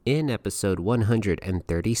In episode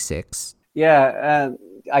 136. Yeah,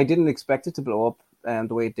 I didn't expect it to blow up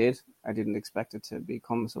the way it did. I didn't expect it to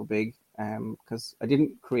become so big because I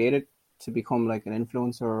didn't create it to become like an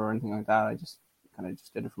influencer or anything like that. I just kind of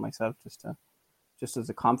just did it for myself, just as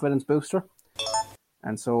a confidence booster.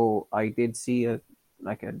 And so I did see a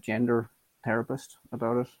gender therapist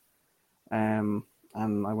about it, and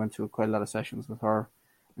I went to quite a lot of sessions with her,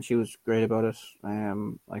 and she was great about it.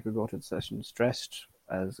 I could go to the sessions dressed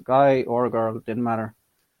as a guy or a girl, it didn't matter,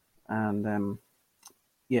 and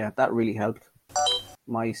yeah, that really helped.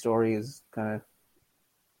 My story is kind of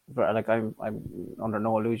like I'm under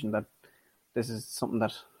no illusion that this is something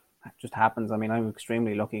that just happens. I mean, I'm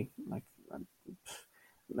extremely lucky.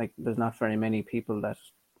 Like there's not very many people that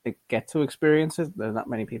get to experience it. There's not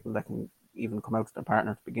many people that can even come out to their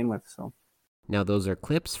partner to begin with. So Now those are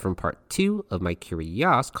clips from part 2 of my Curi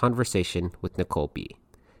YAAS conversation with Nicole B.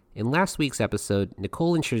 In last week's episode,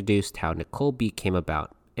 Nicole introduced how Nicole B came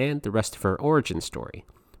about and the rest of her origin story.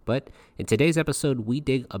 But in today's episode, we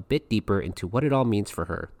dig a bit deeper into what it all means for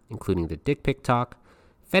her, including the dick pic talk,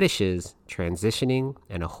 fetishes, transitioning,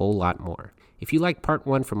 and a whole lot more. If you like part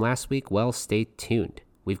 1 from last week, well, stay tuned.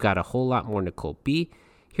 We've got a whole lot more Nicole B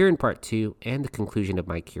here in part 2 and the conclusion of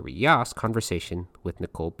my Curi YAAS conversation with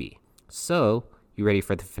Nicole B. So, you ready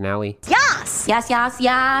for the finale? Yes! Yes, yes,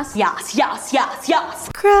 yes. Yes, yes, yes, yes.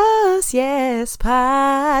 Cross Yes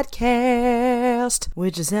Podcast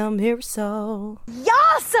with Giselle Mirasol.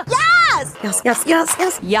 Yes! Yes! Yes, yes, yes,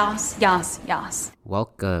 yes. Yes, yes, yes.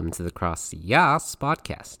 Welcome to the Cross YAAS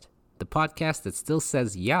Podcast, the podcast that still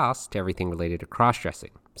says YAAS to everything related to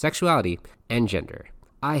cross-dressing, sexuality, and gender.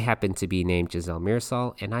 I happen to be named Giselle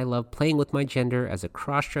Mirasol, and I love playing with my gender as a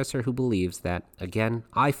cross-dresser who believes that, again,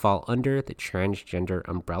 I fall under the transgender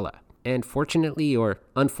umbrella. And fortunately or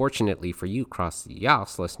unfortunately for you, Cross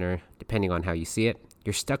YAAS listener, depending on how you see it,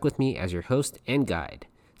 you're stuck with me as your host and guide.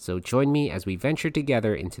 So join me as we venture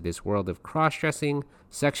together into this world of cross-dressing,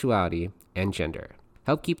 sexuality, and gender.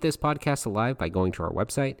 Help keep this podcast alive by going to our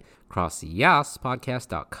website,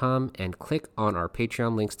 crossyaaspodcast.com, and click on our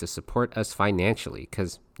Patreon links to support us financially,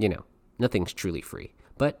 because, nothing's truly free.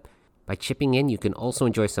 But by chipping in, you can also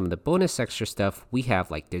enjoy some of the bonus extra stuff we have,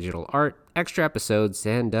 like digital art, extra episodes,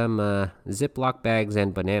 and Ziploc bags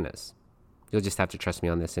and bananas. You'll just have to trust me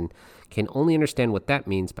on this and can only understand what that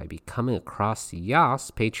means by becoming a Cross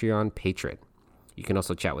YAAS Patreon patron. You can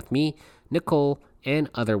also chat with me, Nicole,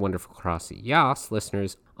 and other wonderful Cross YAAS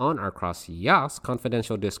listeners on our Cross YAAS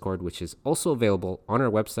confidential Discord, which is also available on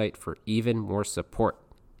our website for even more support.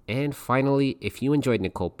 And finally, if you enjoyed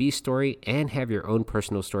Nicole B's story and have your own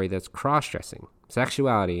personal story that's cross-dressing,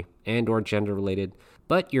 sexuality, and or gender-related,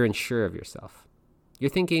 but you're unsure of yourself, you're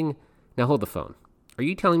thinking, now hold the phone. Are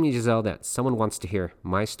you telling me, Giselle, that someone wants to hear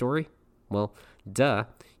my story? Well, duh.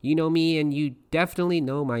 You know me, and you definitely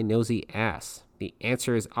know my nosy ass. The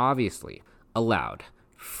answer is obviously a loud,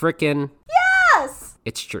 frickin' Yes!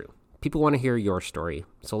 It's true. People want to hear your story,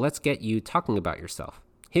 so let's get you talking about yourself.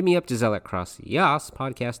 Hit me up, Giselle, at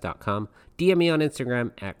crossyaaspodcast.com, DM me on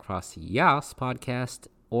Instagram at crossyaaspodcast,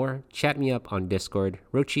 or chat me up on Discord,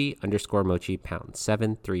 Rochi_Mochi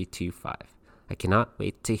 #7325. I cannot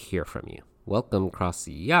wait to hear from you. Welcome, Cross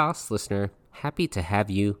YAAS listener. Happy to have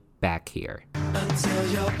you back here.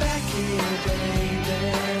 Until you're back here, baby.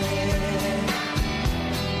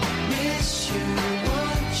 Miss you,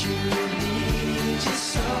 want you, need you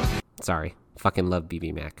so. Sorry, fucking love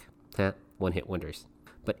BB Mac. One-hit wonders.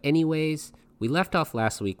 But anyways, we left off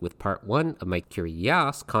last week with part 1 of my Curi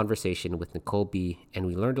YAAS conversation with Nicole B, and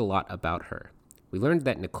we learned a lot about her. We learned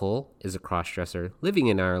that Nicole is a crossdresser living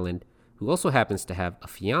in Ireland who also happens to have a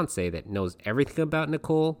fiance that knows everything about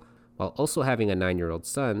Nicole, while also having a 9-year-old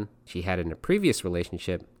son she had in a previous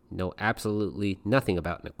relationship know absolutely nothing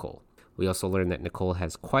about Nicole. We also learned that Nicole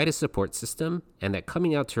has quite a support system, and that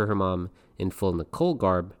coming out to her mom in full Nicole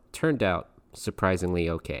garb turned out surprisingly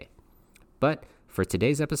okay. But for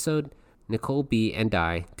today's episode, Nicole B and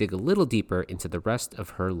I dig a little deeper into the rest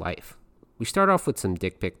of her life. We start off with some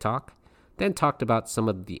dick pic talk, then talked about some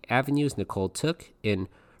of the avenues Nicole took in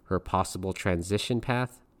her possible transition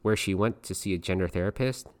path, where she went to see a gender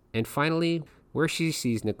therapist, and finally, where she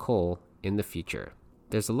sees Nicole in the future.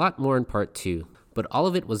 There's a lot more in part 2, but all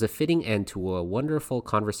of it was a fitting end to a wonderful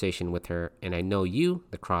conversation with her, and I know you,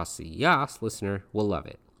 the Cross YAAS listener, will love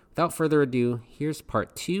it. Without further ado, here's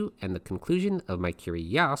part 2 and the conclusion of my Curi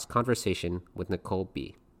YAAS conversation with Nicole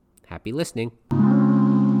B. Happy listening.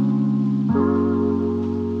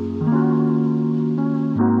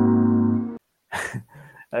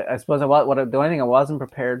 I suppose the only thing I wasn't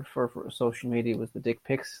prepared for social media was the dick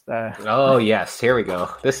pics. Oh, yes. Here we go.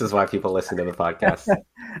 This is why people listen to the podcast.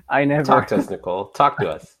 I Talk to never us, Nicole. Talk to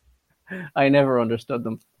us. I never understood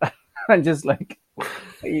them. I'm just like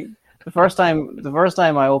the first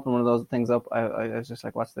time I opened one of those things up, I was just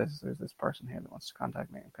like, "What's this? There's this person here that wants to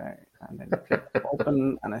contact me." Okay, and then you click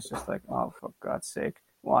open, and it's just like, "Oh, for God's sake,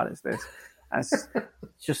 what is this?" And it's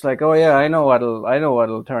just like, "Oh yeah, I know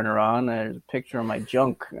what'll turn her on." There's a picture of my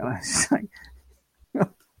junk, and I was like,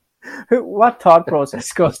 "What thought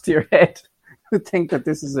process goes to your head to think that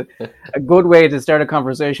this is a good way to start a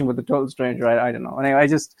conversation with a total stranger?" I don't know. Anyway,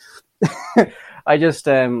 I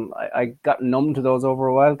got numb to those over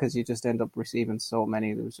a while because you just end up receiving so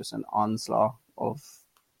many. There was just an onslaught of,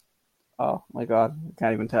 oh my God, I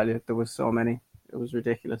can't even tell you. There was so many. It was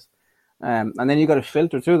ridiculous. And then you got to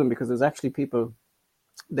filter through them because there's actually people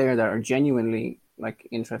there that are genuinely like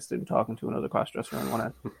interested in talking to another crossdresser and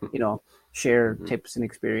want to, share tips and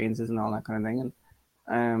experiences and all that kind of thing.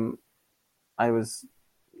 And I was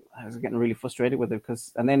getting really frustrated with it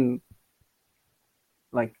and then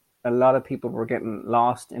like a lot of people were getting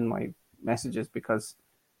lost in my messages because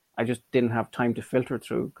I just didn't have time to filter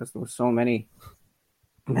through because there was so many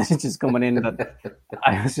messages coming in that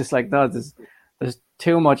I was just like, no, there's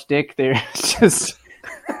too much dick there. It's just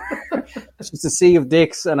a sea of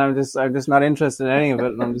dicks, and I'm just not interested in any of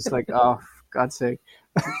it. And I'm just like, oh, for God's sake.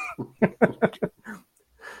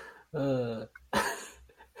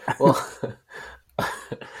 Well,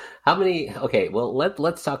 how many? Okay, well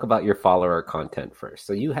let's talk about your follower content first.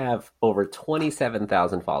 So you have over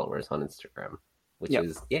 27,000 followers on Instagram, which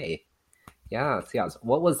is yay. Yeah.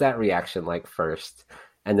 What was that reaction like first?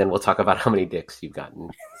 And then we'll talk about how many dicks you've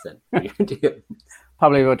gotten sent.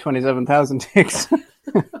 Probably about 27,000 dicks.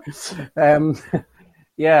 I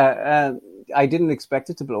didn't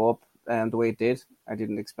expect it to blow up the way it did. I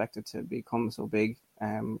didn't expect it to become so big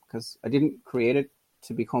because I didn't create it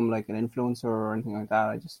to become like an influencer or anything like that.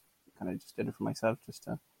 I just kind of just did it for myself, just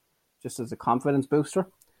as a confidence booster.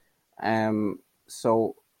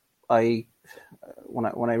 So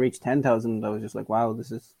when I reached 10,000, I was just like, wow,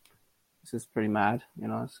 this is pretty mad.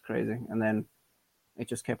 It's crazy. And then it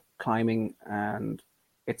just kept climbing, and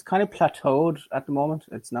it's kind of plateaued at the moment.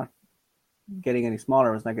 It's not getting any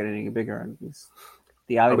smaller. It's not getting any bigger. And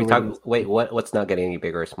the algorithm. Wait, what's not getting any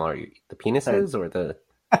bigger or smaller? The penises or the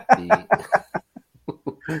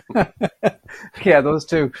Yeah, those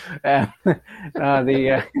two.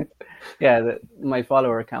 My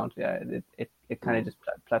follower count. Yeah, it kind of just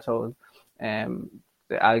plateaued. The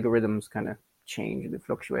algorithms kind of change and they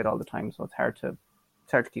fluctuate all the time, so it's hard to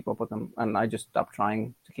keep up with them. And I just stopped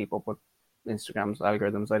trying to keep up with Instagram's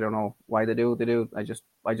algorithms. I don't know why they do. I just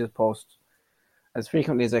post as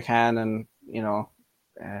frequently as I can, and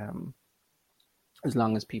as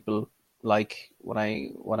long as people like what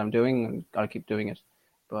I'm doing, and I'll keep doing it.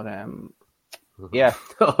 But yeah.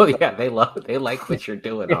 Oh yeah, they like what you're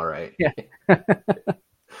doing. All right. Yeah.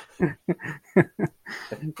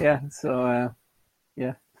 Yeah. So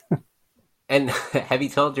yeah. And have you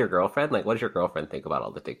told your girlfriend? Like, what does your girlfriend think about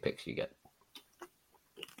all the dick pics you get?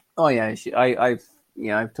 Oh yeah, I've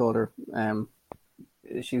told her.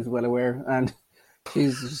 She's well aware, and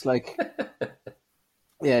she's just like,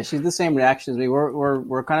 yeah, she's the same reaction as me.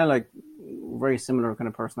 We're kind of like very similar kind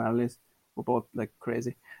of personalities. We're both like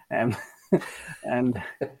crazy, and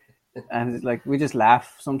like we just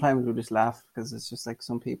laugh. Sometimes we just laugh because it's just like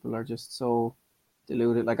some people are just so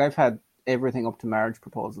deluded. Like I've had everything up to marriage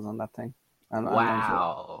proposals on that thing.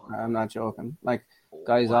 Wow. I'm not joking. Like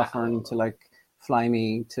guys offering to like fly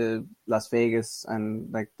me to Las Vegas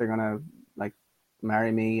and like they're gonna like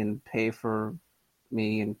marry me and pay for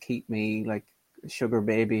me and keep me like sugar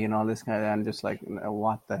baby and all this kind of. I'm just like,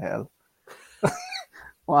 what the hell?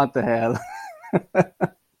 What the hell?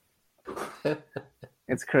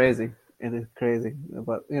 It's crazy. It is crazy.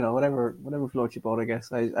 But whatever floats your boat, I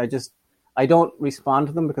guess. I don't respond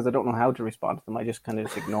to them because I don't know how to respond to them. I just kind of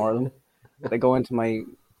just ignore them. They go into my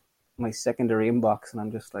secondary inbox, and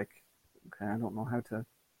I'm just like, okay, I don't know how to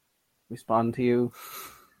respond to you,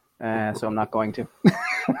 so I'm not going to.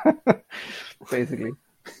 Basically.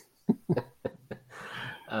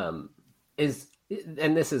 And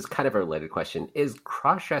this is kind of a related question: is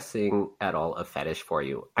cross-dressing at all a fetish for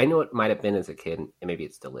you? I know it might have been as a kid, and maybe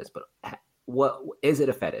it still is, but what is it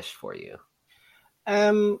a fetish for you?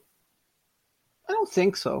 I don't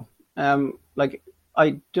think so. Like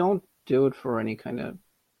I don't do it for any kind of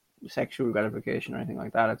sexual gratification or anything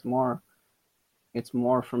like that. It's more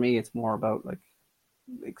for me. It's more about like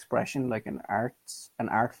expression, like an art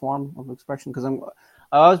form of expression. Because I've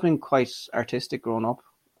always been quite artistic growing up.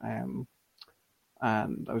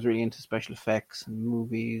 and I was really into special effects and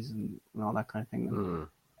movies and all that kind of thing.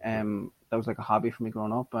 And, that was like a hobby for me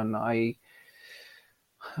growing up, and I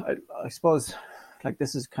suppose like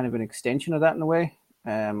this is kind of an extension of that in a way,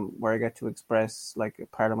 where I get to express like a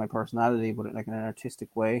part of my personality, but like in an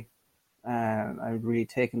artistic way. And I've really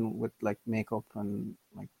taken with like makeup and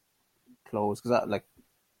like clothes, because I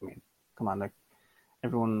mean, come on, like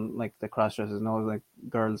everyone like the cross dressers knows like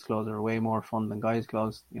girls' clothes are way more fun than guys'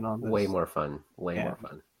 clothes. You know, Way more fun. Way more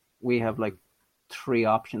fun. We have like 3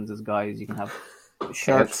 options as guys. You can have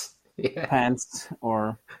shirts, pants,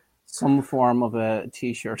 or some form of a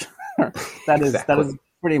t-shirt. that is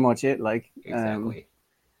pretty much it. Like Exactly.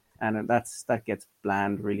 and that gets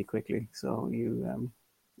bland really quickly. So you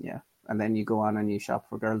and then you go on and you shop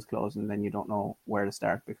for girls' clothes, and then you don't know where to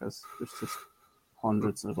start because there's just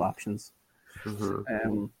hundreds of options. So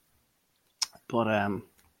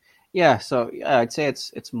I'd say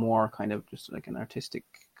it's more kind of just like an artistic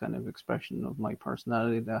kind of expression of my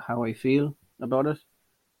personality, how I feel about it,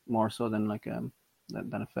 more so than like than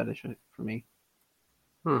a fetish for me.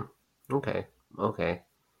 Okay.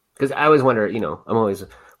 Because I always wonder, I'm always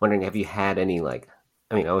wondering, have you had any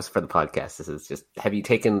always for the podcast, this is just, have you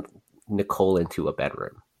taken Nicole into a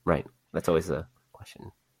bedroom? Right. That's always a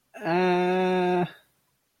question.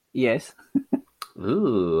 Yes.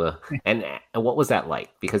 Ooh. And what was that like?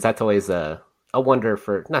 Because that's always a wonder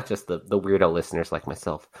for not just the weirdo listeners like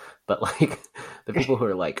myself, but like the people who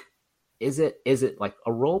are like, is it like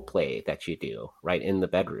a role play that you do right in the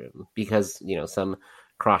bedroom? Because, some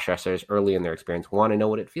cross-dressers early in their experience want to know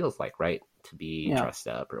what it feels like, right? To be dressed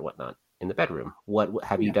up or whatnot in the bedroom. What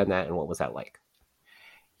have you done that, and what was that like?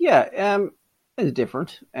 Yeah, it's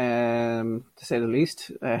different, to say the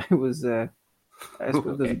least. It was, I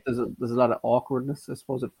suppose there's a lot of awkwardness, I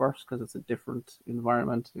suppose, at first, because it's a different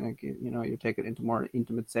environment. Like, you take it into more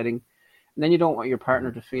intimate setting, and then you don't want your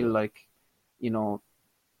partner to feel like,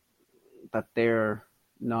 that they're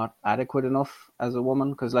not adequate enough as a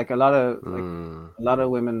woman, because like a lot of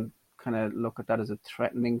women kind of look at that as a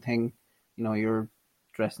threatening thing. You're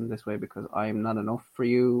dressing this way because I'm not enough for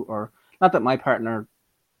you, or not that my partner,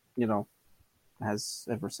 has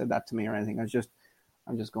ever said that to me or anything. I'm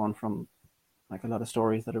just going from like a lot of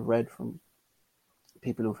stories that I've read from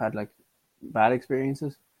people who've had like bad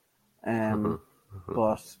experiences.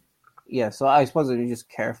 But yeah, so I suppose I'm just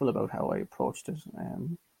careful about how I approached it.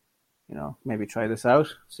 Maybe try this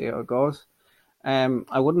out, see how it goes.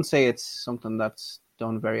 I wouldn't say it's something that's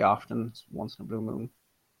done very often. It's once in a blue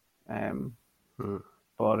moon.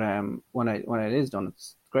 But when it is done,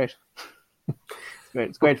 it's great.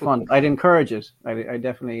 It's great fun. I'd encourage it. I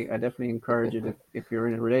definitely encourage it if you're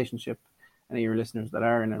in a relationship. Any of your listeners that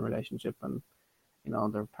are in a relationship and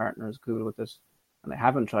their partner is cool with it and they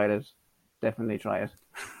haven't tried it, definitely try it.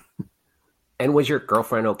 And was your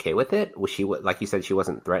girlfriend okay with it? Was she, like you said, she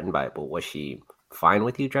wasn't threatened by it, but was she fine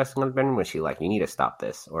with you dressing in the bedroom? Was she like, you need to stop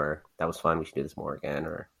this, or that was fun, we should do this more again,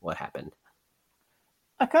 or what happened?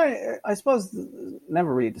 I suppose,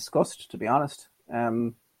 never really discussed, to be honest.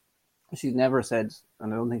 She's never said,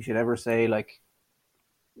 and I don't think she'd ever say like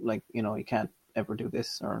you can't ever do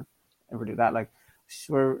this or ever do that. Like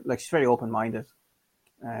she's very open minded,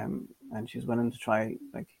 and she's willing to try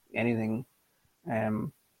like anything,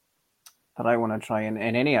 that I want to try in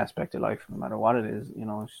any aspect of life, no matter what it is.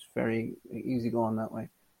 She's very easygoing that way.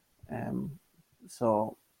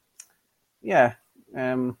 So yeah,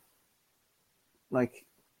 like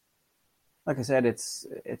I said, it's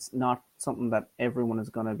not something that everyone is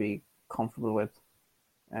going to be comfortable with.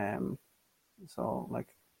 So like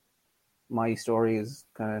my story is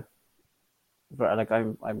kind of like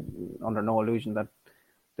I'm under no illusion that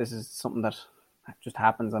this is something that just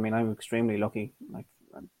happens. I mean, I'm extremely lucky.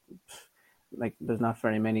 Like there's not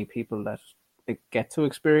very many people that get to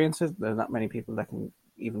experience it. There's not many people that can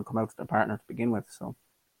even come out to their partner to begin with. So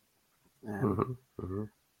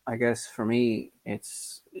I guess for me,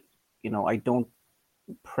 it's, I don't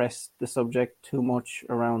press the subject too much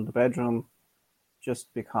around the bedroom,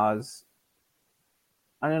 just because,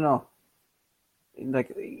 I don't know,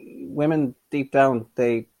 like women deep down,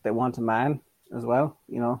 they want a man as well,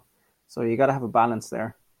 so you got to have a balance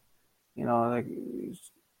there, like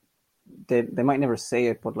they might never say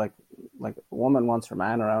it, but like a woman wants her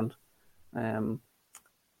man around, and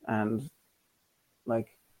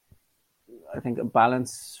like I think a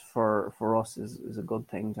balance for us is a good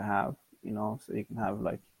thing to have, so you can have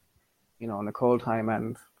like, Nicole time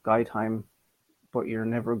and guy time, but you're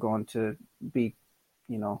never going to be,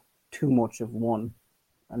 too much of one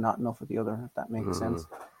and not enough of the other, if that makes sense.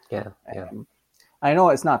 Yeah. I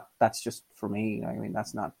know that's just for me. I mean,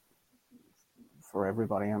 that's not for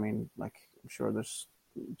everybody. I mean, like I'm sure there's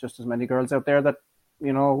just as many girls out there that,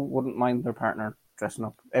 you know, wouldn't mind their partner dressing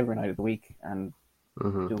up every night of the week and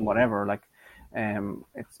doing whatever. Like,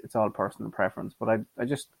 it's all personal preference. But I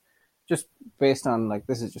just based on, like,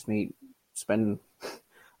 this is just me spending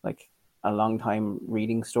like a long time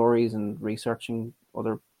reading stories and researching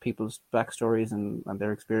other people's backstories and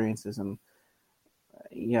their experiences. And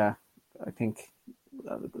yeah, I think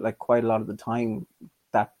like quite a lot of the time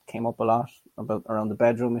that came up a lot about around the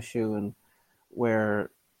bedroom issue and where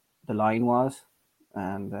the line was.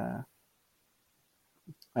 And I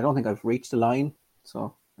don't think I've reached the line,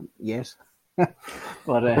 so yet.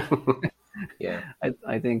 But Yeah.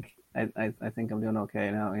 I think I think I'm doing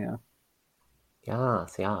okay now. Yeah.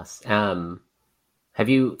 Yes, yes. Have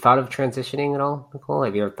you thought of transitioning at all, Nicole?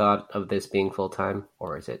 Have you ever thought of this being full time,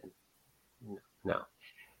 or is it no?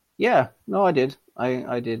 Yeah, no, I did.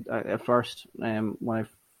 I did at first. When I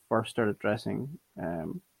first started dressing,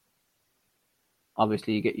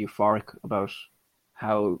 obviously you get euphoric about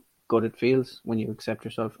how good it feels when you accept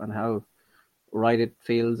yourself and how right it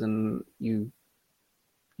feels, and you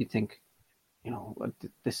think, you know,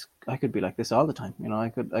 this, I could be like this all the time. You know, I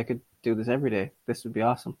could do this every day. This would be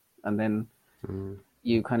awesome. And then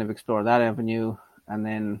you kind of explore that avenue, and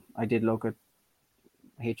then I did look at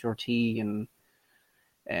HRT and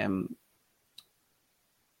um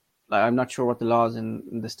like, I'm not sure what the laws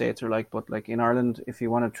in the States are like, but like in Ireland, if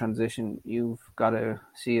you want to transition, you've got to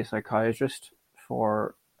see a psychiatrist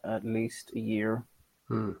for at least a year,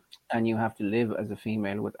 and you have to live as a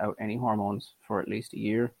female without any hormones for at least a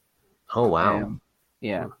year. Oh wow.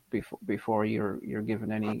 Yeah, before you're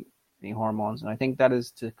given any hormones, and I think that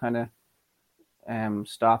is to kind of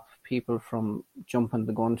stop people from jumping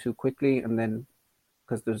the gun too quickly, and then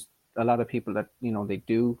because there's a lot of people that, you know, they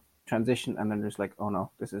do transition and then there's like, oh no,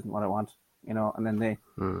 this isn't what I want, you know, and then they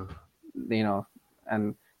you know,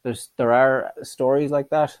 and there are stories like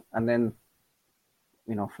that, and then,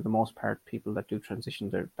 you know, for the most part, people that do transition,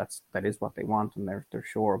 that is what they want, and they're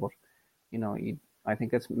sure. But you know, I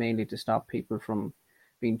think it's mainly to stop people from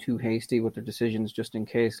being too hasty with their decisions, just in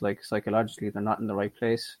case, like, psychologically they're not in the right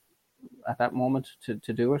place at that moment to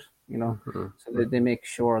do it, you know. So they make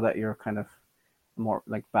sure that you're kind of more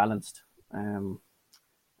like balanced.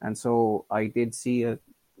 And so I did see a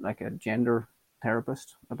gender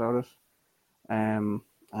therapist about it. And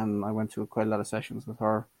I went to quite a lot of sessions with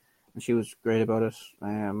her, and she was great about it.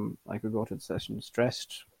 I could go to the sessions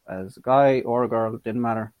dressed as a guy or a girl, it didn't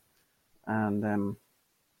matter. And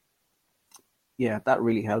yeah, that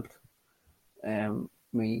really helped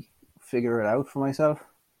me figure it out for myself.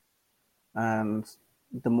 And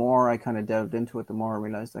the more I kind of delved into it, the more I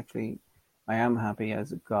realized actually I am happy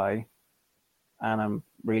as a guy, and I'm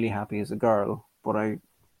really happy as a girl. But I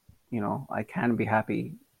can be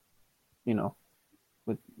happy, you know,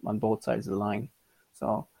 with on both sides of the line.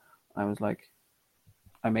 So I was like,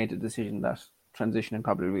 I made the decision that transitioning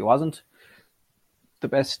probably wasn't the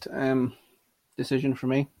best decision for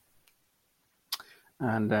me.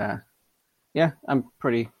 And yeah, I'm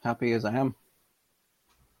pretty happy as I am.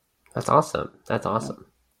 That's awesome. That's awesome.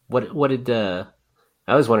 What did I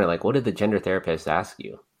always wonder, like, what did the gender therapist ask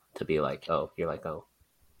you to be like, oh, you're like, oh,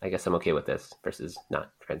 I guess I'm okay with this versus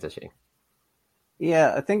not transitioning?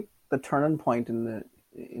 Yeah, I think the turning point in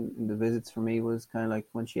the visits for me was kind of like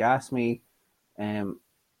when she asked me, um,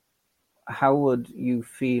 how would you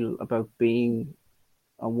feel about being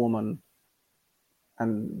a woman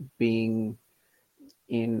and being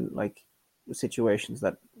in like situations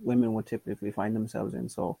that women would typically find themselves in.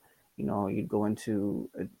 So, you know, you'd go into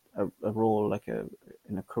a role like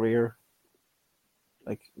in a career.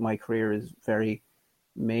 Like my career is very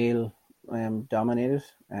male dominated.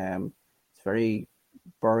 It's very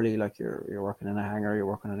burly. Like you're working in a hangar, you're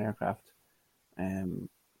working on an aircraft.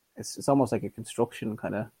 It's almost like a construction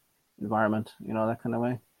kind of environment, you know, that kind of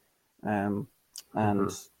way. And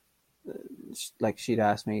like she'd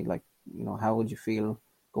ask me, like, you know, how would you feel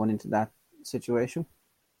going into that situation?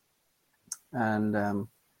 And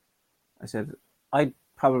I said I'd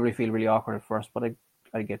probably feel really awkward at first, but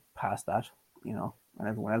I'd get past that, you know, and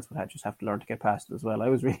everyone else would just have to learn to get past it as well. I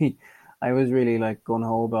was really like gung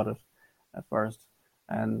ho about it at first,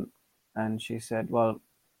 and she said, well,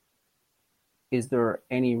 is there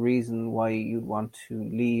any reason why you'd want to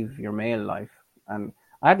leave your male life? And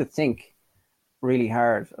I had to think really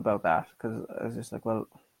hard about that, because I was just like, well,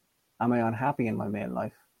 am I unhappy in my male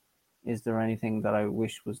life? Is there anything that I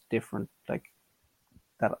wish was different, like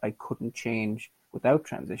that I couldn't change without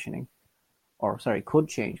transitioning, or sorry, could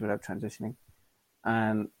change without transitioning?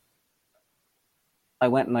 And I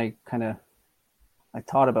went and I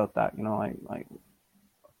thought about that, you know, I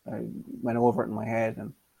went over it in my head,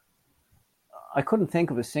 and I couldn't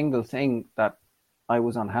think of a single thing that I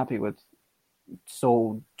was unhappy with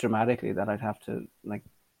so dramatically that I'd have to like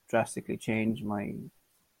drastically change my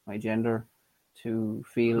gender to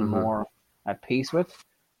feel more at peace with.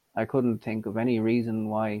 I couldn't think of any reason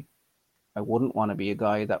why I wouldn't want to be a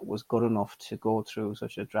guy that was good enough to go through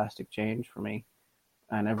such a drastic change for me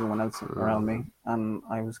and everyone else around me. And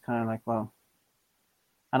I was kind of like, well,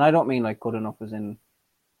 and I don't mean like good enough as in,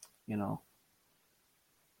 you know,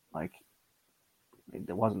 like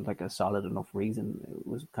there wasn't like a solid enough reason. It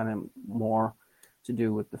was kind of more to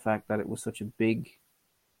do with the fact that it was such a big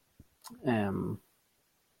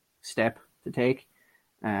step to take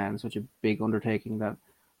and such a big undertaking that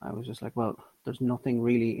I was just like, well, there's nothing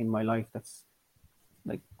really in my life that's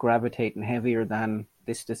like gravitating heavier than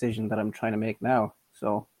this decision that I'm trying to make now.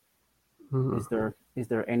 So is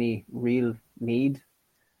there any real need?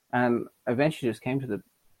 And eventually just came to the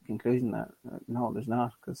conclusion that no, there's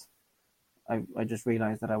not, because I just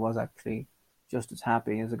realized that I was actually just as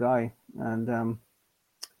happy as a guy, and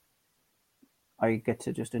I get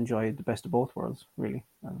to just enjoy the best of both worlds, really.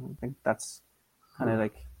 I think that's kind of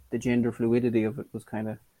like the gender fluidity of it was kind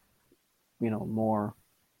of, you know, more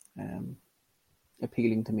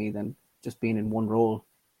appealing to me than just being in one role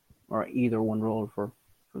or either one role for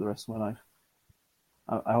the rest of my life.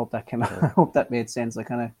 I hope that came out. I hope that made sense. I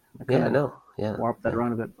kind of warped that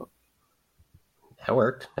around a bit. But... That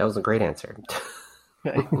worked. That was a great answer.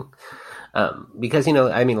 Okay. Because, you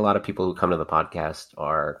know, I mean, a lot of people who come to the podcast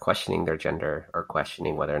are questioning their gender or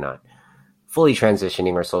questioning whether or not fully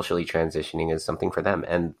transitioning or socially transitioning is something for them.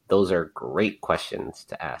 And those are great questions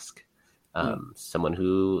to ask someone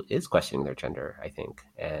who is questioning their gender, I think.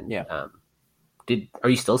 And are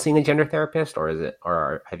you still seeing a gender therapist,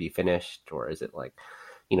 or have you finished, or is it like,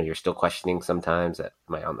 you know, you're still questioning sometimes that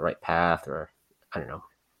am I on the right path, or I don't know.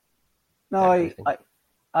 No,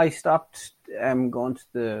 I stopped going to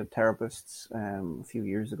the therapists a few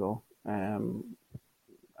years ago. I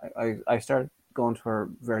started going to her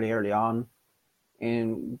very early on,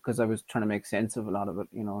 because I was trying to make sense of a lot of it.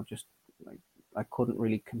 You know, just like I couldn't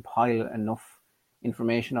really compile enough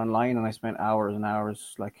information online, and I spent hours and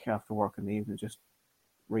hours, like after work in the evening, just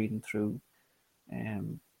reading through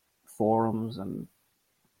forums and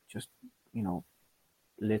just, you know,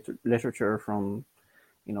 literature from,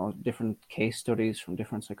 you know, different case studies from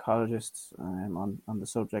different psychologists on the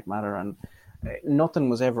subject matter, and nothing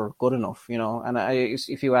was ever good enough, you know. And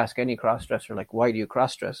if you ask any cross-dresser, like, why do you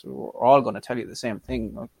cross-dress, we're all going to tell you the same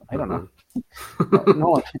thing. Like, I don't know. No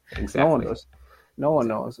one, exactly. No one does. No one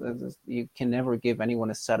knows. You can never give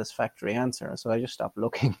anyone a satisfactory answer. So I just stopped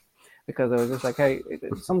looking because I was just like, hey,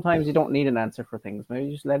 sometimes you don't need an answer for things.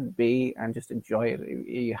 Maybe just let it be and just enjoy it. Are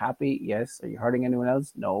you happy? Yes. Are you hurting anyone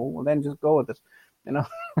else? No. Well, then just go with it. You know,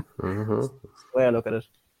 that's the way I look at it.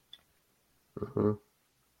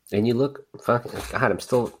 And you look fucking, God, I'm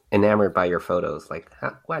still enamored by your photos. Like,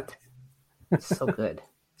 what? It's so good.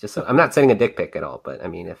 Just so, I'm not sending a dick pic at all, but I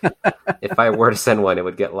mean, if I were to send one, it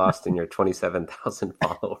would get lost in your 27,000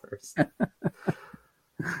 followers.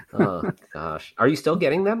 Oh gosh, are you still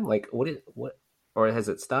getting them? Like, what, or has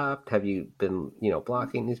it stopped? Have you been, you know,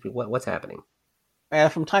 blocking these people? What's happening?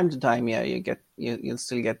 From time to time, yeah, you'll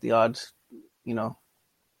still get the odd, you know,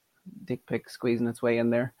 dick pic squeezing its way in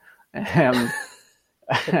there, and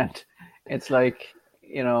it's like,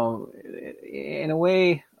 you know, in a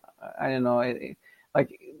way, I don't know,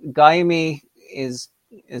 like guy me is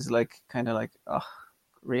like kind of like, oh,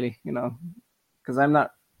 really, you know, because I'm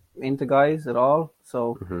not into guys at all,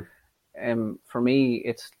 so for me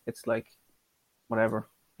it's like whatever,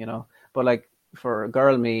 you know. But like for a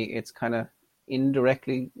girl me, it's kind of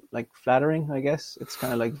indirectly like flattering, I guess. It's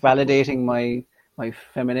kind of like validating my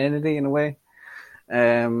femininity in a way.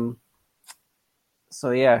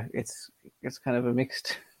 So yeah, it's kind of a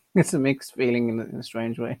mixed feeling in a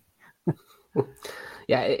strange way.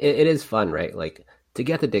 Yeah, it is fun, right? Like to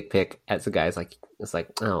get the dick pic as a guy is like, it's like,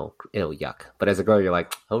 oh, ew, yuck. But as a girl, you're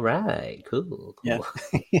like, all right, cool. Yeah,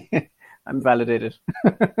 I'm validated.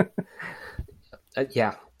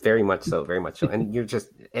 Yeah, very much so, very much so. And you're just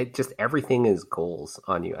everything is goals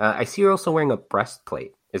on you. I see you're also wearing a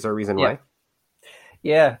breastplate. Is there a reason why?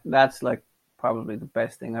 Yeah, that's like probably the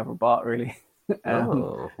best thing I ever bought, really.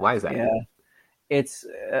 Why is that? Yeah, it's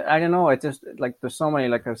I don't know. It's just like there's so many,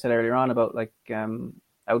 like I said earlier on, about like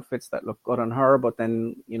outfits that look good on her, but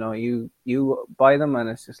then you know you buy them and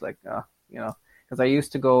it's just like you know, because I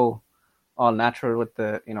used to go all natural with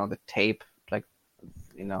the, you know, the tape, like,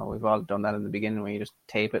 you know, we've all done that in the beginning where you just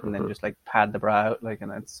tape it and then just like pad the bra out, like,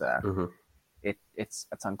 and it's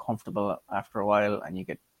it's uncomfortable after a while,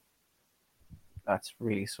 and that's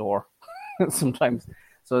really sore sometimes.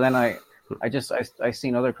 So then I I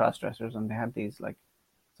seen other cross dressers and they had these like,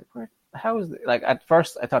 it's like where, how is it? Like at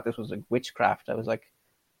first I thought this was like witchcraft. I was like,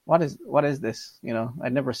 what is this? You know,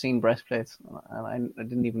 I'd never seen breastplates and I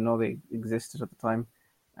didn't even know they existed at the time.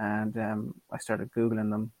 And I started Googling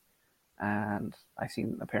them and I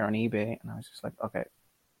seen a pair on eBay and I was just like, okay,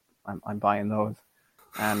 I'm buying those.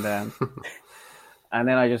 And and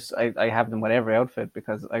then I have them with every outfit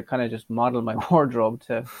because I kind of just model my wardrobe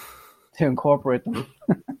to incorporate them.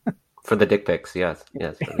 For the dick pics, yes. For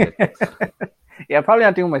the dick pics. Yeah, probably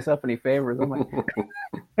not doing myself any favors, am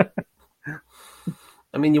I?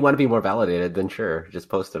 I mean, you want to be more validated, then sure, just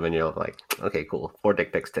post them and you're like, okay, cool, 4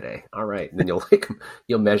 dick pics today. All right, and then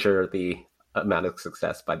you'll measure the amount of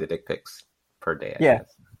success by the dick pics per day. I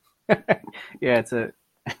guess. Yeah,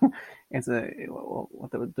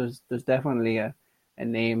 there's definitely a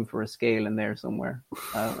name for a scale in there somewhere.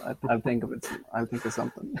 I'll think of it. I'll think of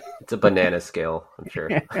something. It's a banana scale, I'm sure.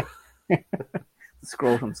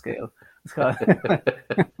 Scrotum scale. It's called.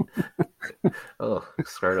 Oh,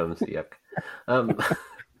 scrotums, yuck.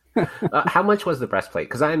 How much was the breastplate?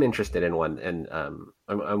 Because I'm interested in one, and I'm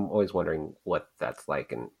always wondering what that's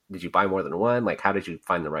like. And did you buy more than one? Like, how did you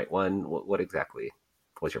find the right one? What exactly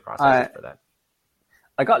was your process for that?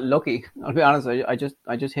 I got lucky. I'll be honest. I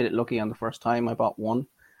just hit it lucky on the first time. I bought one,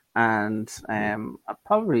 and I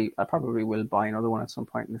probably will buy another one at some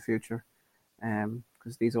point in the future,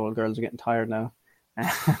 because these old girls are getting tired now.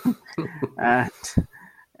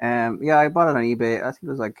 And yeah, I bought it on eBay. I think it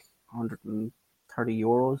was like 130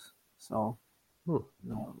 euros. So, you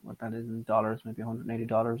know what that is in dollars, maybe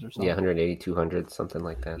 $180 or something. Yeah, 180, 200, something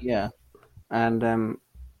like that. Yeah, and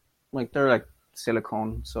like they're like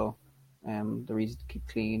silicone, so they're easy to keep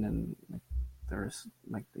clean, and like there's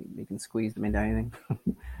like you can squeeze them into anything.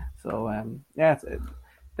 So yeah,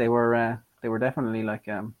 they were definitely like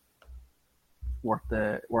worth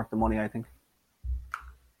the money, I think.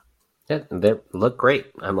 Yeah, they look great.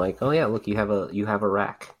 I'm like, oh yeah, look, you have a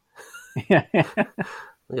rack. Yeah. Look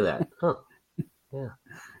at that. Huh. Yeah.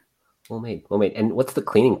 Well made. And what's the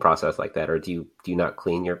cleaning process like that? Or do you not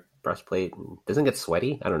clean your breastplate? Doesn't it get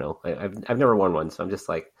sweaty? I don't know. I've never worn one, so I'm just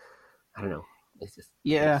like, I don't know. It's just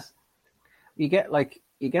You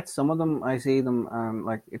get some of them. I see them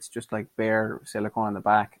like it's just like bare silicone on the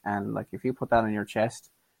back, and like if you put that on your chest,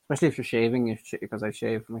 especially if you're shaving, because I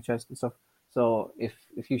shave my chest and stuff. So if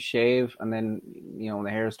you shave and then you know the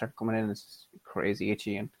hairs start coming in, it's crazy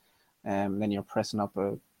itchy, and then you're pressing up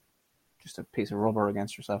just a piece of rubber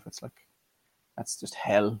against yourself. It's like that's just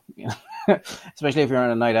hell, you know. Especially if you're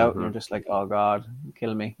on a night out and you're just like, oh God,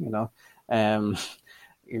 kill me, you know.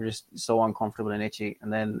 You're just so uncomfortable and itchy,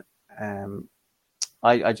 and then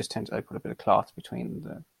I just tend to put a bit of cloth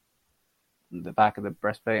between the back of the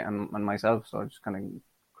breastplate and myself, so it just kind of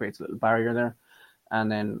creates a little barrier there. And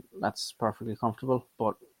then that's perfectly comfortable.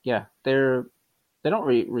 But yeah, they don't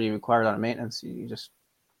really require a lot of maintenance. You just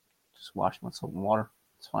wash them with soap and water.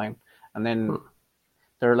 It's fine. And then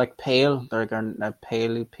they're like pale. They're like a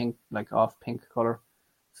pale pink, like off pink color.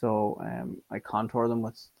 So I contour them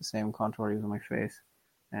with the same contour I use on my face,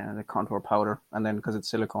 and the contour powder. And then because it's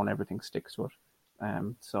silicone, everything sticks to it.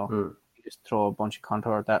 So you just throw a bunch of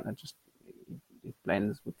contour at that, and it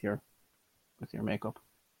blends with your makeup.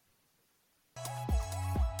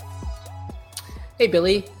 Hey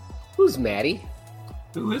Billy, who's Maddie?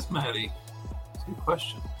 Who is Maddie? That's a good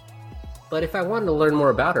question. But if I wanted to learn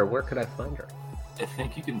more about her, where could I find her? I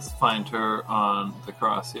think you can find her on the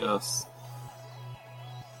cross, yes.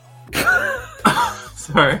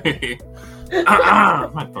 Sorry.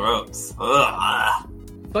 My throat's.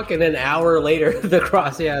 Fucking an hour later, the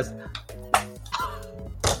cross, yes.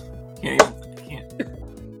 Can't.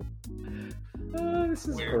 This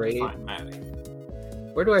is Where great. to find Maddie?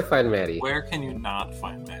 Where do I find Maddie? Where can you not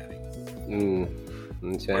find Maddie?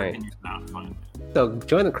 That's Where right. can you not find Maddie? So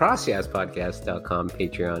join the CrossYAASpodcast.com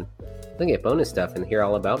Patreon. You'll get bonus stuff and hear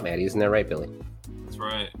all about Maddie. Isn't that right, Billy? That's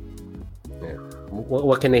right. Yeah.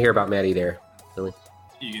 What can they hear about Maddie there, Billy?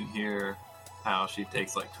 You can hear how she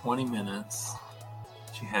takes like 20 minutes.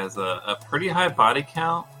 She has a pretty high body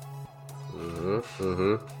count.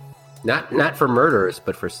 Not for murders,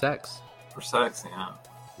 but for sex. For sex, yeah.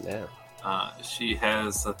 Yeah. She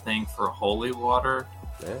has a thing for holy water.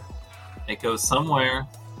 Yeah. It goes somewhere.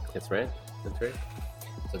 That's right.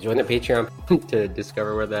 So join the Patreon to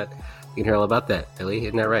discover where that you can hear all about that, Billy.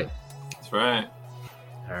 Isn't that right? That's right.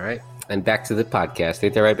 All right. And back to the podcast.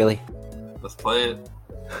 Ain't that right, Billy? Let's play it.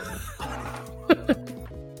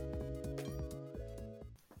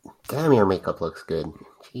 Damn, your makeup looks good.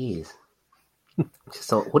 Jeez.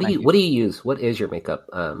 So, what do you use? What is your makeup?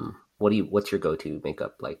 What's your go-to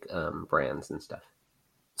makeup like brands and stuff?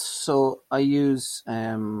 So I use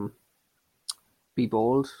Be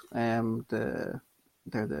Bold.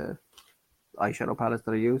 They're the eyeshadow palettes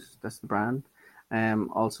that I use. That's the brand.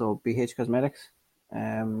 Also BH Cosmetics.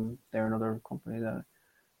 They're another company that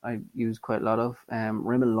I use quite a lot of.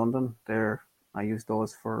 Rimmel London. I use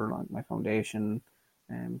those for like my foundation,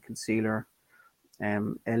 concealer.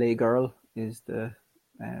 LA Girl is the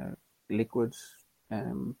liquid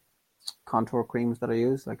contour creams that I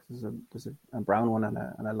use. Like there's a brown one and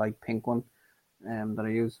a light pink one that I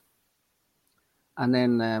use. And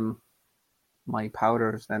then my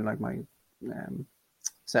powders, then like my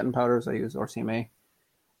setting powders, I use RCMA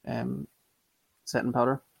setting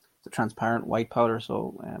powder. It's a transparent white powder,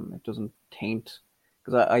 so it doesn't taint.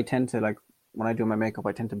 Because I tend to, like, when I do my makeup,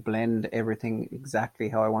 I tend to blend everything exactly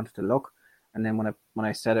how I want it to look. And then when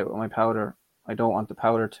I set it with my powder, I don't want the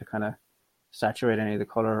powder to kind of saturate any of the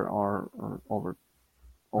color or over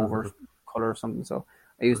color or something. So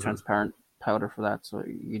I use transparent powder for that, so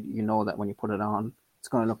you know that when you put it on, it's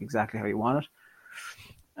going to look exactly how you want it.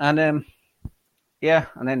 And and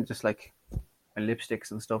then just like my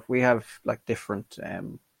lipsticks and stuff. We have like different.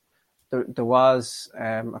 There was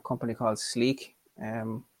a company called Sleek. I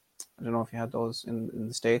don't know if you had those in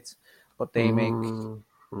the States, but they make.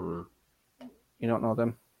 You don't know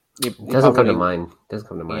them. You Doesn't come to mind.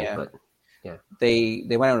 Yeah. But yeah. They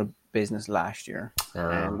went out of business last year,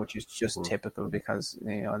 Oh. which is just typical because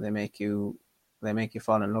they make you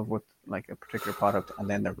fall in love with like a particular product and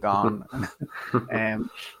then they're gone.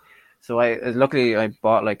 So luckily I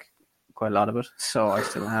bought like quite a lot of it, so I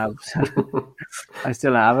still have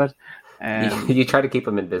it. You try to keep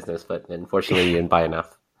them in business, but unfortunately you didn't buy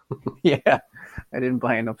enough. Yeah, I didn't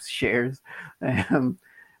buy enough shares.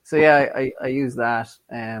 So yeah, I use that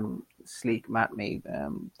Sleek Matte Me.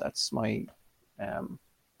 That's my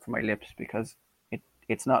for my lips because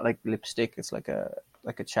it's not like lipstick. It's like a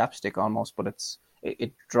chapstick almost, but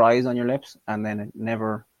it dries on your lips and then it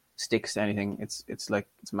never sticks to anything. It's like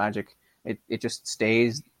it's magic. It just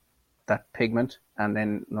stays that pigment, and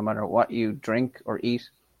then no matter what you drink or eat,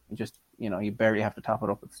 you barely have to top it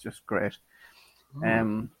up. It's just great.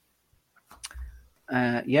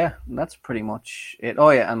 Yeah, that's pretty much it. Oh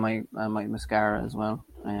yeah, and my mascara as well.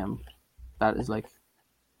 That is like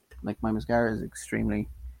my mascara is extremely.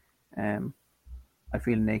 I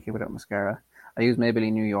feel naked without mascara. I use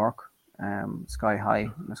Maybelline New York, Sky High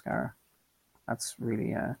mascara. That's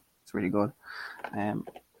really it's really good.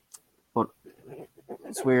 But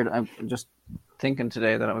it's weird. I'm just thinking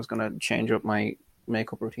today that I was going to change up my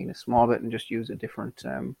makeup routine a small bit and just use a different,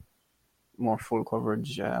 more full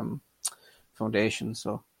coverage foundation.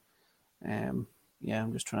 So, yeah,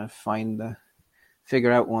 I'm just trying to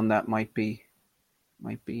figure out one that might be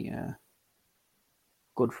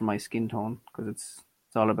good for my skin tone because it's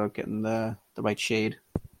all about getting the right shade.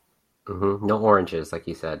 No oranges, like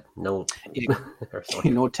you said. No,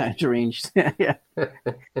 No tangerines. Yeah.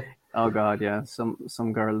 Oh God, yeah.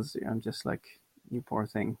 Some girls, I'm just like, you poor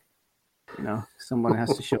thing. Someone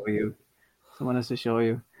has to show you. Someone has to show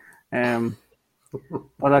you.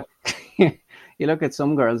 But you look at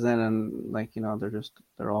some girls then, and like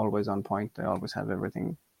they're always on point. They always have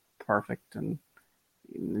everything perfect, and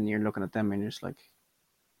you're looking at them and you're just like,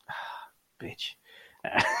 bitch.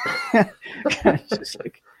 It's just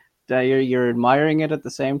like you're admiring it at the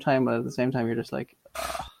same time, but at the same time you're just like,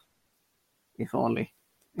 if only.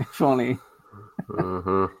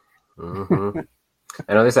 I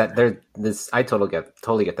know there's I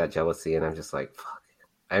totally get that jealousy, and I'm just like, fuck.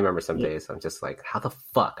 I remember some days I'm just like, how the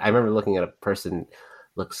fuck? I remember looking at a person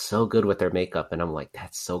look so good with their makeup, and I'm like,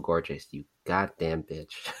 that's so gorgeous, you goddamn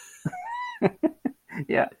bitch.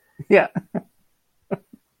 Yeah. Yeah.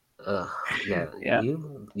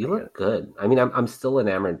 You look good. I mean, I'm still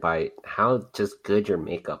enamored by how just good your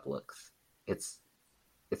makeup looks. It's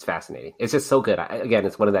fascinating. It's just so good. Again,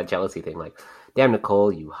 it's one of that jealousy thing. Like, damn,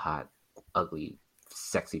 Nicole, you hot, ugly,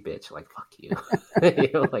 sexy bitch. Like, fuck you.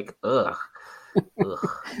 Like, ugh.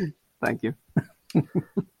 Thank you.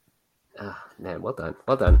 Man, well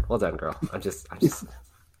done, girl. I'm just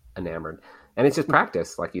enamored, and it's just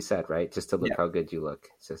practice, like you said, right? Just to look how good you look.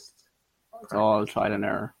 It's all trial and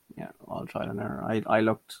error. Yeah, all trial and error. I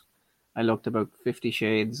looked about 50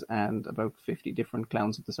 shades and about 50 different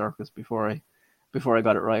clowns at the circus before I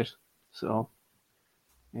got it right. So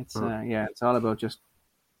it's it's all about just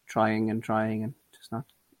trying and just not.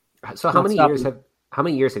 So how many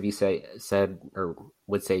years have you said or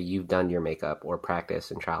would say you've done your makeup or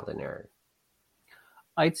practice and trial and error?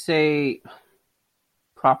 I'd say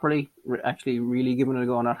properly, actually really giving it a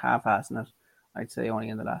go, not half-assing it. I'd say only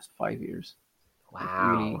in the last 5 years.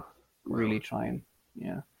 Wow. Really trying.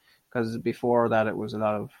 Yeah. because before that it was a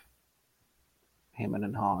lot of him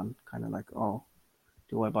and Han, kind of like, oh,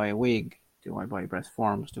 do I buy a wig? Do I buy breast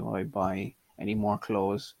forms? Do I buy any more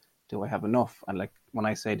clothes? Do I have enough? And like when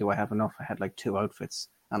I say do I have enough, I had like 2 outfits,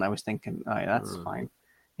 and I was thinking, oh, yeah, that's fine,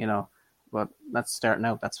 you know. But that's starting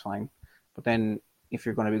out, that's fine. But then if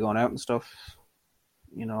you're going to be going out and stuff,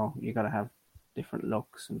 you know, you got to have different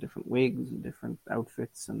looks and different wigs and different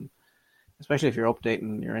outfits, and especially if you're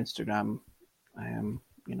updating your Instagram,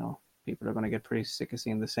 you know, people are going to get pretty sick of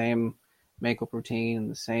seeing the same makeup routine and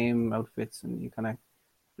the same outfits, and you kind of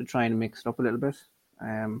try and mix it up a little bit.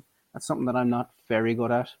 That's something that I'm not very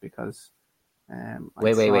good at because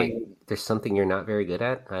Wait. There's something you're not very good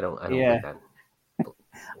at? I don't Yeah. get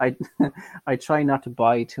that. I try not to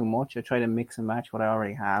buy too much. I try to mix and match what I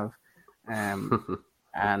already have.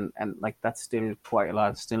 And like that's still quite a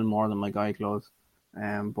lot, still more than my guy clothes.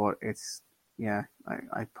 But it's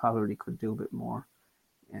I probably could do a bit more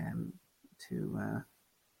to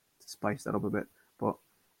spice that up a bit. But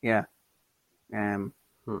yeah.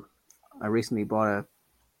 I recently bought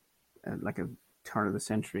like a turn of the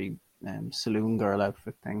century saloon girl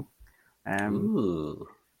outfit thing. Ooh.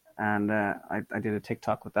 And I did a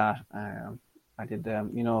TikTok with that. I did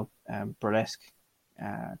burlesque.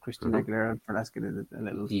 Christina Aguilera burlesque, did a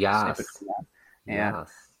little Yes. snippet from that. Yeah.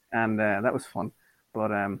 Yes. And that was fun.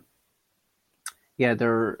 But yeah,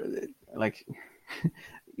 they're like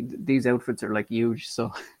these outfits are like huge,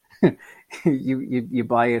 so you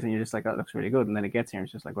buy it and you're just like, oh, it looks really good, and then it gets here and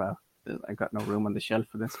it's just like, wow, I got no room on the shelf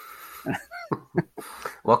for this.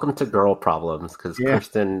 Welcome to girl problems, because Yeah.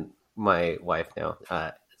 Kirsten, my wife now,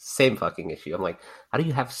 same fucking issue. I'm like, how do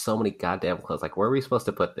you have so many goddamn clothes? Like, where are we supposed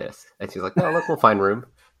to put this? And she's like, oh, look, we'll find room.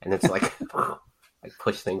 And it's like, like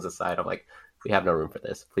push things aside. I'm like, we have no room for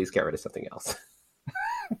this. Please get rid of something else.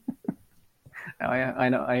 Oh, yeah, I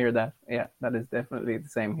know. I hear that. Yeah, that is definitely the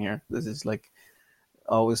same here. This is like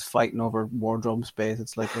always fighting over wardrobe space.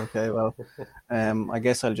 It's like, okay, well, I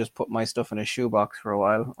guess I'll just put my stuff in a shoebox for a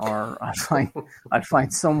while, or I'll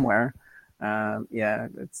find somewhere.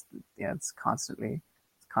 It's constantly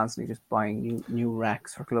just buying new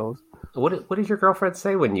racks for clothes. What does your girlfriend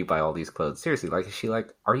say when you buy all these clothes? Seriously, like, is she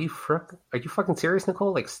like, are you fucking serious,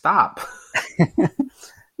 Nicole? Like, stop.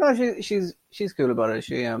 No, she's cool about it.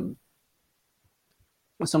 She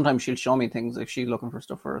sometimes she'll show me things, like she's looking for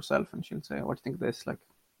stuff for herself, and she'll say, "What do you think of this? Like,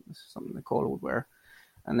 this is something Nicole would wear."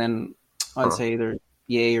 And then I'll say either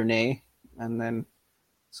yay or nay, and then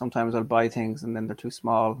sometimes I'll buy things and then they're too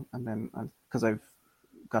small, and then because I've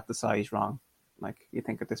got the size wrong. Like, you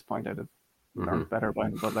think at this point I'd have learned better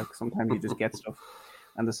by, but like sometimes you just get stuff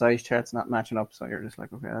and the size chart's not matching up, so you're just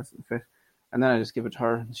like, okay, that doesn't fit. And then I just give it to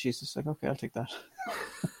her, and she's just like, okay, I'll take that.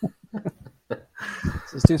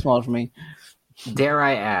 It's too small for me. Dare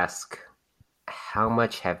I ask, how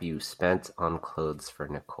much have you spent on clothes for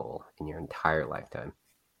Nicole in your entire lifetime?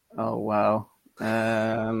 Oh, wow.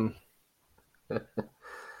 I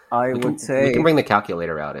would say we can bring the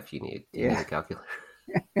calculator out if you need. Do you need a calculator?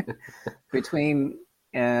 between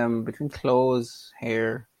clothes,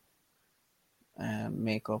 hair,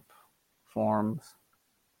 makeup, forms.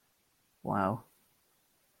 Wow.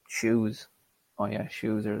 Shoes. Oh yeah,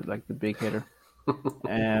 shoes are like the big hitter.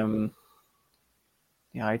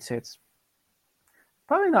 Yeah, I'd say it's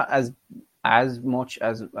probably not as much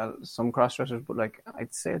as some cross dressers, but like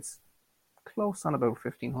I'd say it's close on about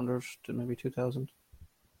 1,500 to maybe 2,000.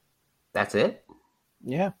 That's it?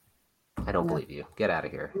 Yeah. I don't believe you. Get out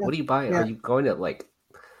of here. Yeah. What are you buying? Yeah. Are you going to like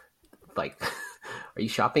are you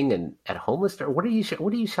shopping at homeless store? What do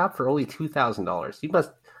you shop for only $2,000? You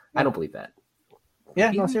must. I don't believe that.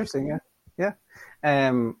 Yeah, no, seriously, yeah.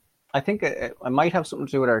 I think I might have something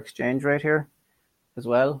to do with our exchange rate here as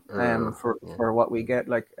well. For what we get,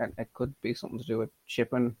 like it could be something to do with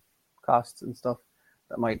shipping costs and stuff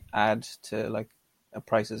that might add to like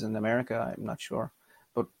prices in America. I'm not sure,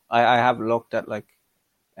 but I have looked at like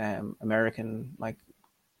American like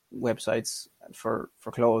websites for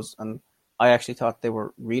clothes, and I actually thought they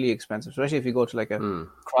were really expensive, especially if you go to like a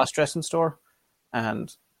cross-dressing store,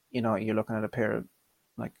 and you know you're looking at a pair of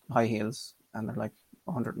like high heels and they're like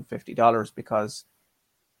 $150 because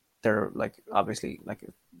they're like obviously like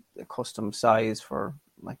a custom size for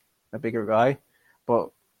like a bigger guy,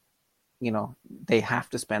 but you know they have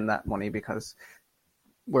to spend that money because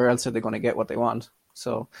where else are they going to get what they want?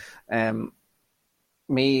 So I'm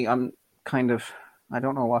kind of, I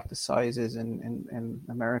don't know what the size is in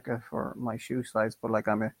America for my shoe size, but like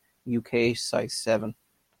I'm a UK size 7,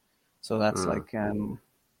 so that's like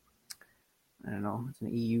I don't know, it's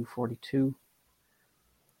an EU 42.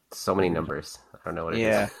 So many numbers. I don't know what it is.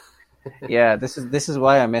 Yeah. Yeah, this is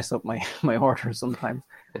why I mess up my orders sometimes.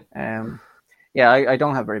 Yeah, I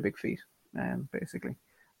don't have very big feet, basically.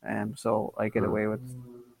 So I get away with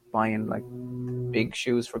buying like big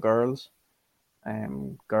shoes for girls.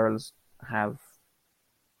 Girls have,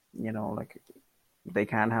 like they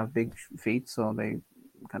can have big feet, so they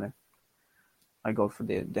kind of I go for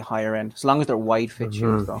the higher end, as long as they're wide fit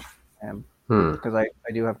shoes though. Because I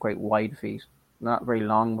do have quite wide feet, not very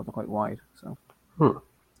long, but they're quite wide. So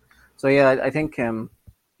so yeah, I think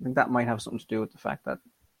that might have something to do with the fact that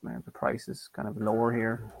the price is kind of lower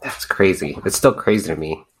here. That's crazy. It's still crazy to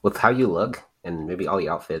me with how you look and maybe all the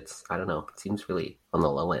outfits. I don't know. It seems really on the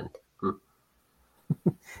low end.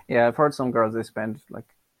 Yeah, I've heard some girls they spend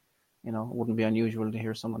like, it wouldn't be unusual to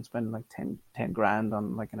hear someone spend like 10 grand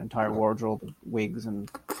on like an entire wardrobe of wigs and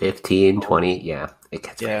 15, 20. Yeah, it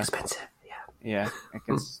gets very Yeah. expensive. yeah, it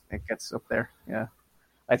gets up there. Yeah.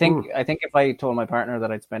 I think if I told my partner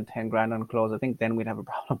that I'd spend 10 grand on clothes, I think then we'd have a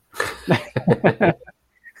problem.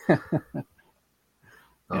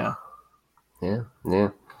 Yeah. Yeah.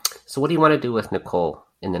 So what do you want to do with Nicole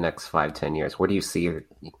in the next 5-10 years? Where do you see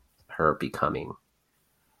her becoming?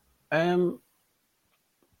 I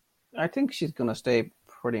think she's gonna stay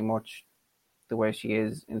pretty much the way she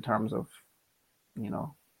is in terms of,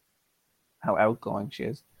 how outgoing she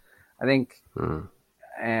is. I think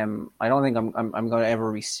I don't think I'm gonna ever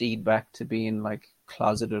recede back to being like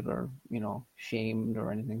closeted or, shamed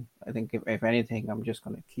or anything. I think if anything, I'm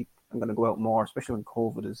gonna go out more, especially when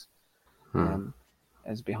COVID is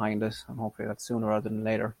behind us, and hopefully that's sooner rather than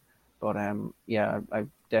later. But yeah, I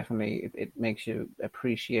definitely it makes you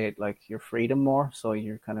appreciate like your freedom more. So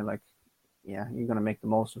you're kind of like, yeah, you're gonna make the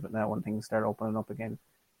most of it now when things start opening up again,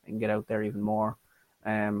 and get out there even more.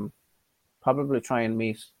 Probably try and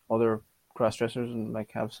meet other cross dressers and like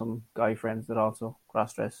have some guy friends that also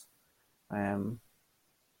cross dress.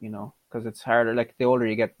 Because it's harder. Like the older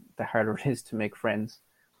you get, the harder it is to make friends.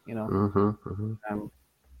 Because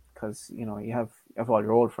you have all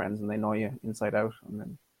your old friends and they know you inside out, and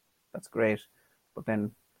then that's great. But then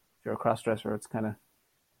if you're a cross dresser, it's kind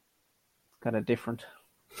of different,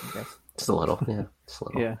 I guess. Just a little, yeah. Just a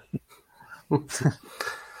little. Yeah.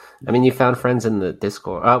 I mean, you found friends in the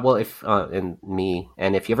Discord. Well, if in me,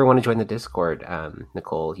 and if you ever want to join the Discord,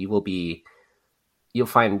 Nicole, you'll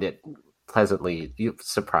find it pleasantly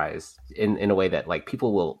surprised in a way that like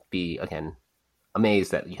people will be again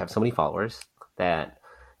amazed that you have so many followers, that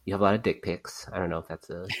you have a lot of dick pics. I don't know if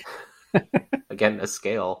that's a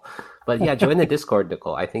scale, but yeah, join the Discord,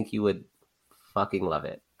 Nicole. I think you would fucking love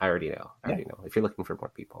it. I already know if you're looking for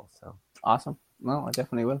more people. So Awesome. No, I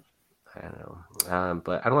definitely will. I don't know,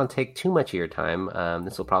 but I don't want to take too much of your time.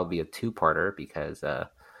 This will probably be a two-parter because,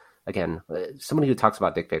 again, somebody who talks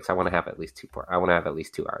about dick pics, I want to have at least 2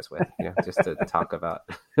 hours with, just to talk about.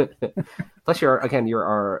 Plus, you're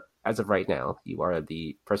our, as of right now, you are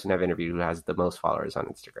the person I've interviewed who has the most followers on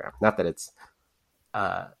Instagram. Not that it's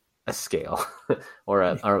a scale or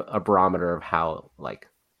a barometer of how like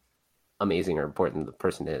amazing or important the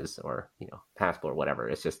person is, or passable or whatever.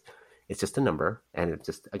 It's just a number, and it's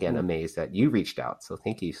just again amazed that you reached out. So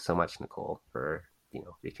thank you so much, Nicole, for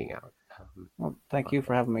reaching out. Well, thank you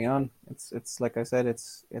for having me on. It's like I said,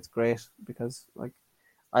 it's great because like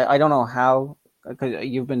I don't know how, because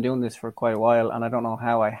you've been doing this for quite a while, and I don't know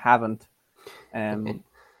how I haven't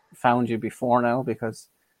found you before now, because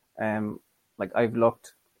like I've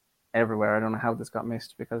looked everywhere. I don't know how this got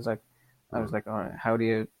missed, because like I was like, all right, how do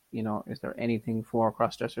you is there anything for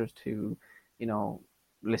cross dressers to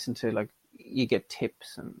listen to? Like you get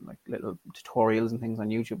tips and like little tutorials and things on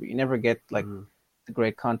YouTube, but you never get like the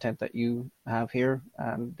great content that you have here,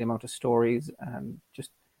 and the amount of stories and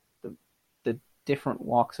just the different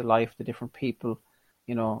walks of life, the different people.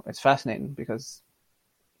 It's fascinating, because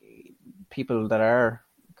people that are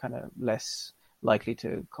kind of less likely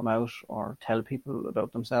to come out or tell people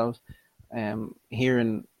about themselves,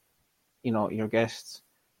 hearing your guests,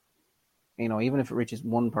 even if it reaches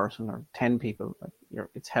one person or 10 people, like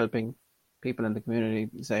it's helping people in the community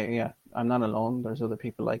say, yeah, I'm not alone. There's other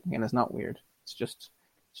people like me, and it's not weird. It's just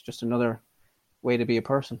another way to be a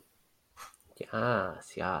person.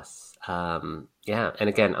 Yes. Yeah. And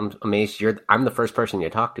again, I'm amazed I'm the first person you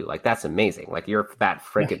talk to. Like, that's amazing. Like, you're that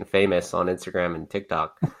freaking famous on Instagram and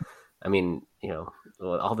TikTok. I mean,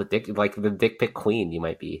 all the the dick pic queen you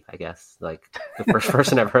might be, I guess. Like, the first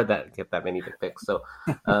person I've heard that get that many dick pics. So,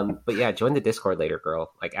 but yeah, join the Discord later,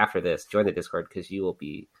 girl. Like, after this, join the Discord, because you will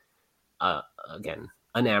be, again,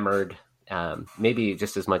 enamored. Maybe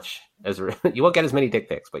just as much as you won't get as many dick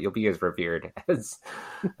pics, but you'll be as revered as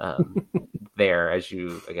there as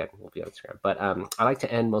you again will be on Instagram. But I like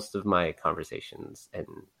to end most of my conversations and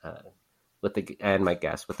my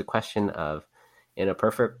guests with the question of, In a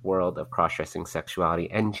perfect world of cross-dressing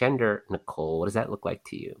sexuality and gender, Nicole, what does that look like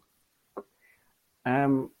to you?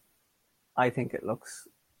 I think it looks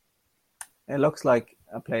like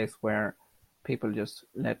a place where people just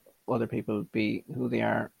let other people be who they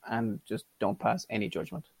are and just don't pass any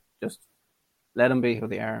judgment. Just let them be who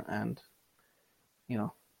they are, and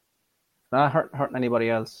not hurting anybody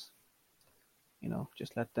else.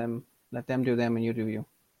 Just let them do them, and you do you.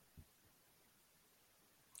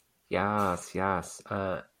 Yes.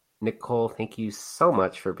 Nicole, thank you so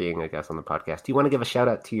much for being a guest on the podcast. Do you want to give a shout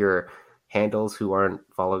out to your handles who aren't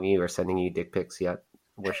following you or sending you dick pics yet?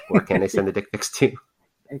 Where can they send the dick pics to?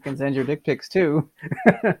 You can send your dick pics too.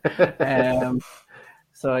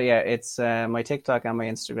 So yeah, it's my TikTok and my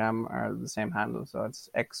Instagram are the same handle. So it's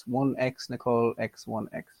X1X Nicole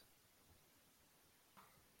X1X.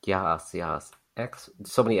 Yes. X,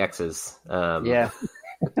 so many X's. Yeah.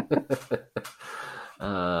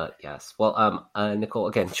 Yes. Well, Nicole,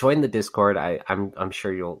 again, join the Discord. I'm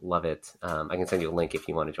sure you'll love it. I can send you a link if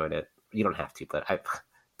you want to join it. You don't have to, but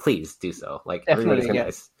please do so. Like, everybody's gonna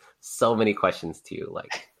ask so many questions to you. Like,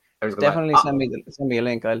 definitely send me a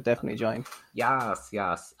link. I'll definitely join. Yes.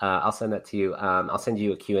 I'll send that to you. I'll send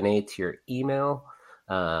you a Q&A to your email.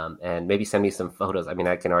 And maybe send me some photos. I mean,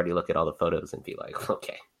 I can already look at all the photos and be like,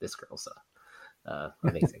 okay, this girl's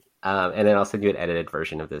amazing. And then I'll send you an edited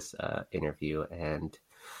version of this interview. And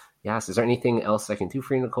yes, is there anything else I can do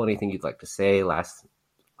for you, Nicole? Anything you'd like to say? Last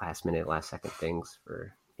minute, last second things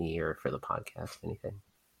for me or for the podcast? Anything?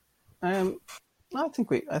 I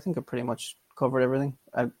think I pretty much covered everything.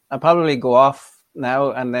 I'll probably go off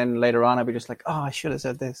now, and then later on I'll be just like, oh, I should have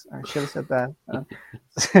said this, or I should have said that.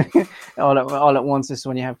 all at once is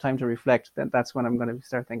when you have time to reflect. That's when I'm going to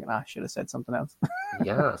start thinking, I should have said something else.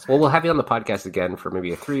 Yes. Well, we'll have you on the podcast again for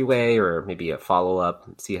maybe a 3-way or maybe a follow-up.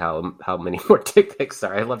 See how many more dick pics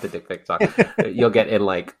are. I love the dick pic talk. You'll get in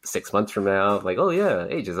like 6 months from now. Like, oh yeah,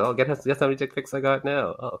 hey Giselle, guess how many dick pics I got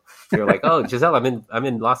now. Oh, you're like, oh Giselle, I'm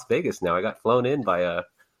in Las Vegas now. I got flown in by a.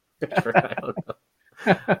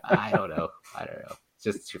 I don't know. I don't know. It's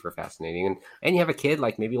just super fascinating. And you have a kid,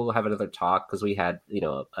 like maybe we'll have another talk, because we had,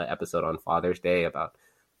 an episode on Father's Day about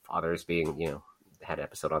fathers being, had an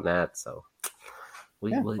episode on that. So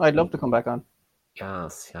I'd love to come back on.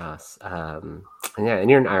 Yes. And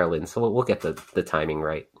you're in Ireland, so we'll get the timing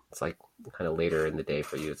right. It's like kind of later in the day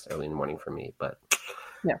for you. It's early in the morning for me, but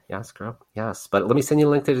yeah. Yes, girl. Yes. But let me send you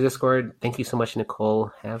a link to the Discord. Thank you so much,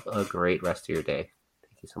 Nicole. Have a great rest of your day.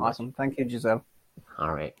 Thank you so much. Awesome. Thank you, Giselle.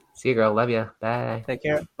 All right. See you, girl. Love you. Bye. Take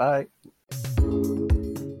care. Bye.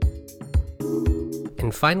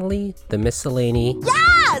 And finally, the miscellany.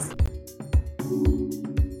 Yes!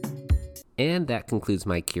 And that concludes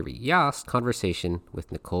my Curi YAAS conversation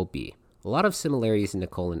with Nicole B. A lot of similarities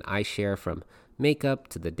Nicole and I share, from makeup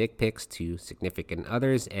to the dick pics to significant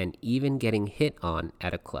others and even getting hit on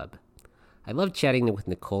at a club. I love chatting with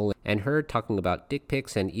Nicole, and her talking about dick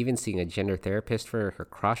pics and even seeing a gender therapist for her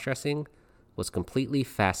cross-dressing was completely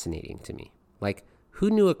fascinating to me. Like, who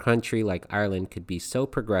knew a country like Ireland could be so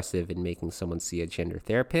progressive in making someone see a gender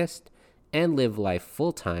therapist and live life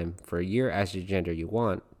full-time for a year as the gender you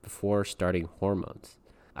want before starting hormones?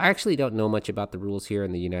 I actually don't know much about the rules here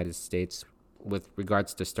in the United States with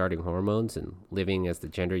regards to starting hormones and living as the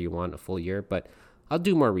gender you want a full year, but I'll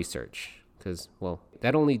do more research because, well,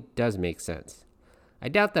 that only does make sense. I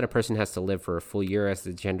doubt that a person has to live for a full year as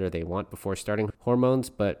the gender they want before starting hormones,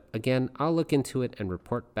 but again, I'll look into it and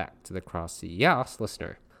report back to the Cross YAAS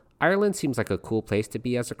listener. Ireland seems like a cool place to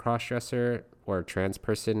be as a cross-dresser or a trans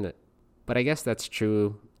person, but I guess that's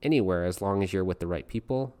true anywhere as long as you're with the right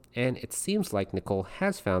people, and it seems like Nicole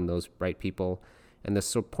has found those right people, and the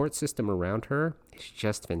support system around her is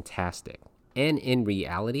just fantastic. And in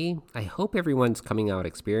reality, I hope everyone's coming out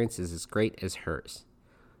experience is as great as hers.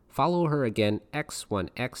 Follow her again,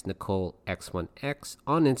 X1X Nicole X1X,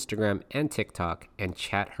 on Instagram and TikTok, and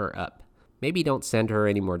chat her up. Maybe don't send her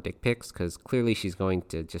any more dick pics, because clearly she's going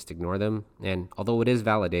to just ignore them, and although it is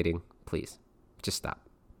validating, please, just stop.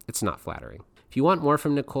 It's not flattering. If you want more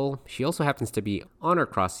from Nicole, she also happens to be on our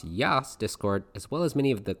Cross YAAS Discord, as well as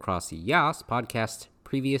many of the Cross YAAS podcast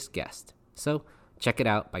previous guests. So check it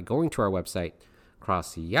out by going to our website,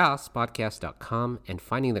 crossyaaspodcast.com, and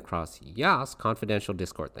finding the Cross YAAS confidential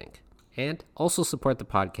Discord link. And also support the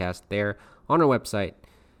podcast there on our website,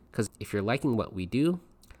 because if you're liking what we do,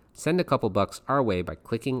 send a couple bucks our way by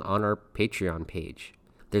clicking on our Patreon page.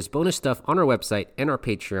 There's bonus stuff on our website and our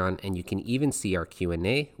Patreon, and you can even see our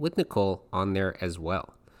Q&A with Nicole on there as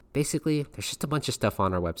well. Basically, there's just a bunch of stuff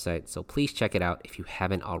on our website, so please check it out if you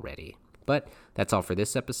haven't already. But that's all for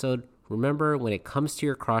this episode. Remember, when it comes to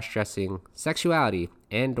your cross-dressing, sexuality,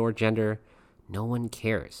 and or gender, no one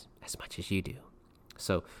cares as much as you do.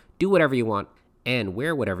 So do whatever you want and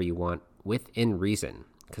wear whatever you want within reason.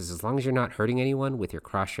 Because as long as you're not hurting anyone with your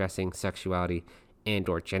cross-dressing, sexuality, and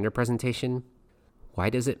or gender presentation, why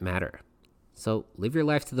does it matter? So live your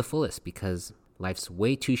life to the fullest, because life's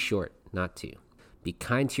way too short not to. Be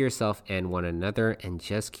kind to yourself and one another and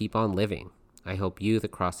just keep on living. I hope you, the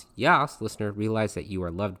Cross YAAS listener, realize that you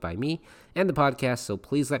are loved by me and the podcast, so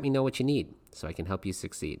please let me know what you need so I can help you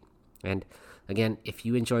succeed. And again, if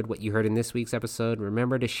you enjoyed what you heard in this week's episode,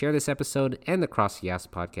 remember to share this episode and the Cross YAAS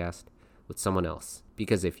podcast with someone else.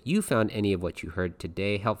 Because if you found any of what you heard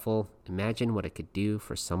today helpful, imagine what it could do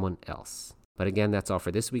for someone else. But again, that's all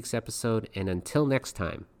for this week's episode. And until next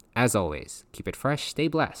time, as always, keep it fresh, stay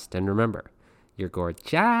blessed, and remember, you're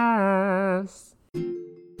gorgeous.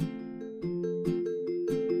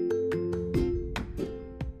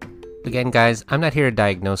 Again, guys, I'm not here to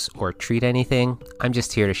diagnose or treat anything. I'm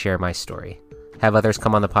just here to share my story. Have others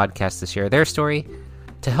come on the podcast to share their story,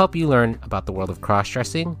 to help you learn about the world of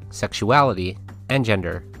cross-dressing, sexuality, and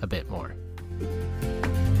gender a bit more.